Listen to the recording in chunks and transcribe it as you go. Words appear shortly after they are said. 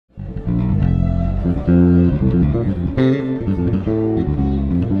Hi,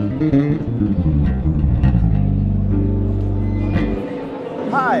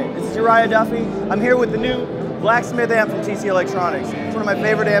 this is Uriah Duffy. I'm here with the new Blacksmith amp from TC Electronics. It's one of my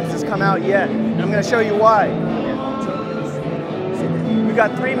favorite amps that's come out yet, and I'm going to show you why. We've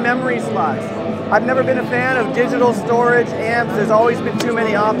got 3 memory slots. I've never been a fan of digital storage amps. There's always been too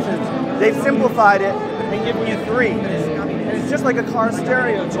many options. They've simplified it and given you 3. And it's just like a car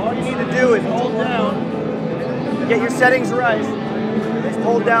stereo. So all you need to do is hold down, get your settings right,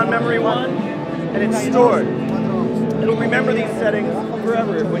 hold down memory 1, and it's stored. It'll remember these settings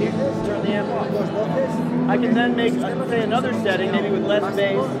forever when you turn the amp off. I can then make, say, another setting, maybe with less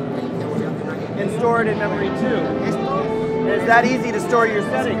bass, and store it in memory 2. And it's that easy to store your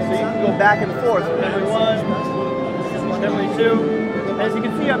settings, so you can go back and forth from memory 1, memory 2. And as you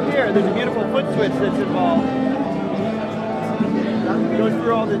can see up here, there's a beautiful foot switch that's involved. It goes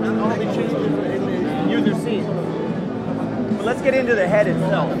through all the changes in the user scene. But let's get into the head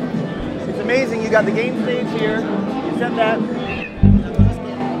itself. It's amazing. You got the gain stage here. You set that.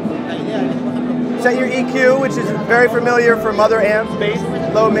 Set your EQ, which is very familiar from other amps, bass,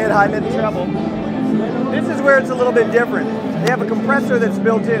 low, mid, high, mid, treble. This is where it's a little bit different. They have a compressor that's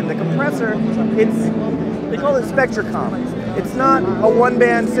built in. The compressor, they call it Spectracom. It's not a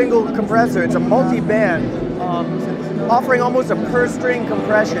one-band single compressor. It's a multi-band, offering almost a per-string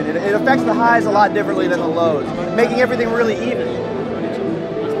compression. It affects the highs a lot differently than the lows, making everything really even.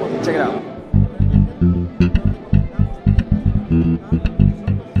 Check it out.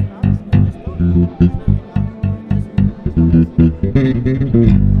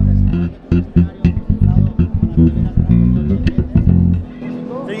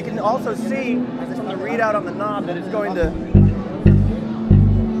 So you can also see from the readout on the knob that it's going to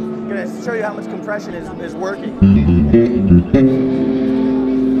show you how much compression is working.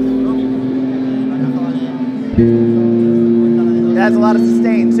 It has a lot of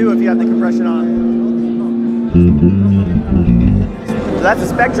sustain too if you have the compression on. So that's a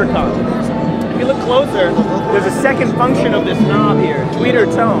Spectracom. If you look closer, there's a second function of this knob here, tweeter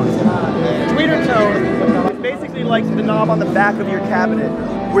tone. Tweeter tone is basically like the knob on the back of your cabinet,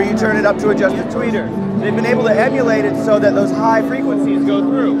 where you turn it up to adjust the tweeter. They've been able to emulate it so that those high frequencies go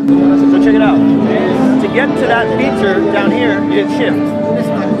through. So check it out. To get to that feature down here, you hit shift.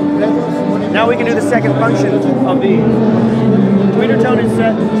 Now we can do the second function of the tweeter tone is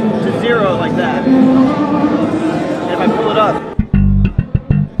set to 0 like that. And if I pull it up,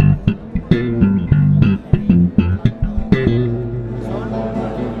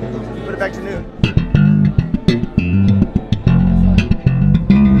 put it back to noon.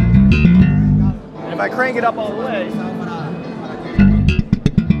 And if I crank it up all the way,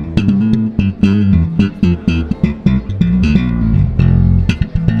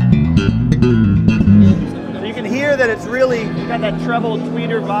 that it's really got that treble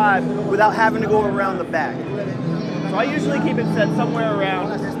tweeter vibe without having to go around the back. So I usually keep it set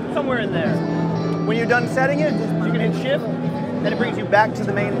somewhere in there. When you're done setting it, you can hit shift and it brings you back to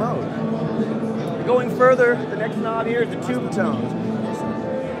the main mode. Going further, the next knob here is the tube tone.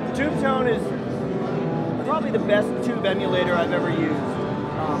 The tube tone is probably the best tube emulator I've ever used.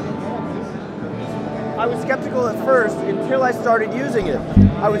 I was skeptical at first until I started using it.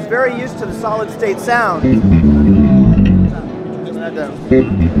 I was very used to the solid state sound.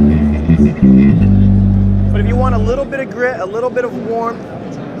 But if you want a little bit of grit, a little bit of warmth,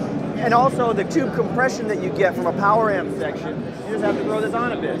 and also the tube compression that you get from a power amp section, you just have to throw this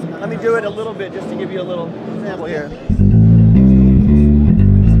on a bit. Let me do it a little bit just to give you a little sample here.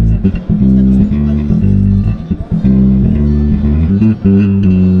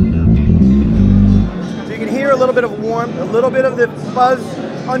 So you can hear a little bit of warmth, a little bit of the fuzz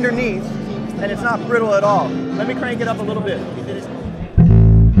underneath, and it's not brittle at all. Let me crank it up a little bit.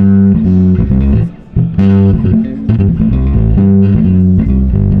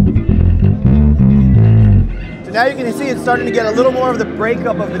 So now you can see it's starting to get a little more of the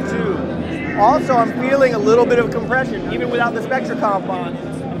breakup of the tube. Also, I'm feeling a little bit of compression, even without the Spectracom on.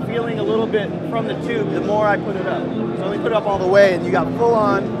 I'm feeling a little bit from the tube the more I put it up. So let me put it up all the way and you got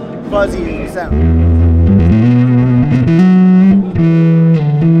full-on fuzzy sound.